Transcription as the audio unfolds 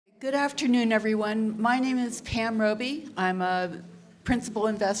Good afternoon, everyone. My name is Pam Robey. I'm a principal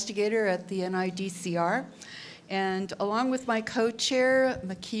investigator at the NIDCR. And along with my co-chair,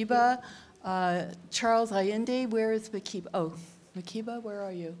 Makiba, Charles Allende, where is Makiba? Oh, Makiba, where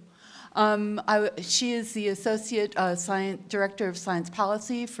are you? She is the Associate Director of Science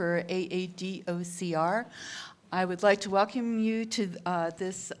Policy for AADOCR. I would like to welcome you to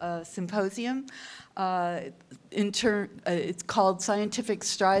this symposium. It's called Scientific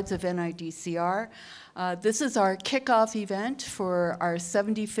Strides of NIDCR. This is our kickoff event for our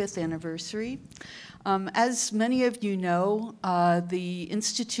 75th anniversary. As many of you know, the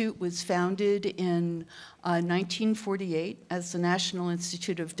Institute was founded in 1948 as the National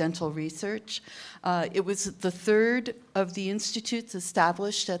Institute of Dental Research. It was the third of the institutes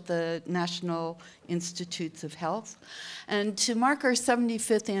established at the National Institutes of Health. And to mark our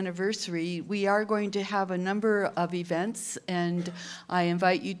 75th anniversary, we are going to have a number of events, and I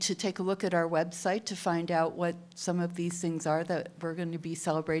invite you to take a look at our website to find out what some of these things are that we're going to be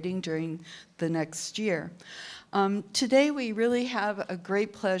celebrating during the next year. Today we really have a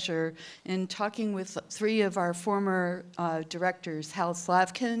great pleasure in talking with three of our former directors, Hal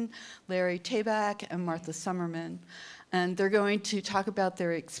Slavkin, Larry Tabak, and Martha Summerman. And they're going to talk about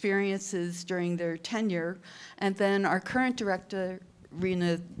their experiences during their tenure. And then our current director,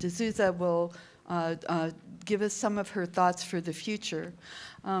 Rena D'Souza, will give us some of her thoughts for the future.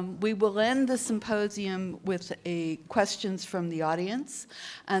 We will end the symposium with questions from the audience,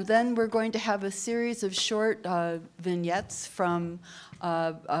 and then we're going to have a series of short vignettes from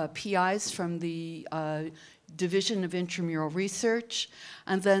PIs from the Division of Intramural Research,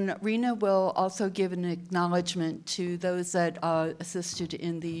 and then Rena will also give an acknowledgement to those that assisted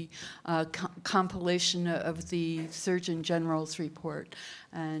in the compilation of the Surgeon General's report.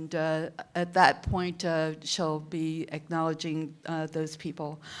 And at that point, she'll be acknowledging those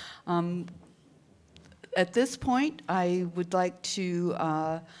people. At this point, I would like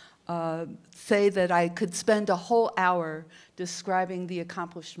to say that I could spend a whole hour describing the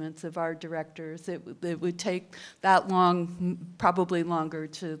accomplishments of our directors. It would take that long, probably longer,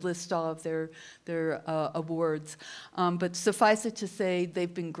 to list all of their awards. But suffice it to say,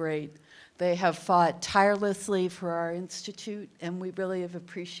 they've been great. They have fought tirelessly for our institute, and we really have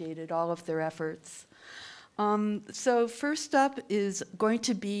appreciated all of their efforts. So first up is going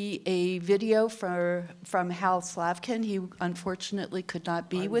to be a video from Hal Slavkin. He unfortunately could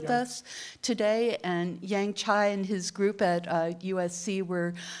not be with us today, and Yang Chai and his group at USC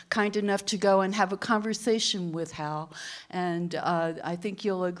were kind enough to go and have a conversation with Hal. And I think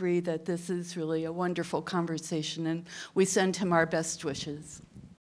you'll agree that this is really a wonderful conversation, and we send him our best wishes.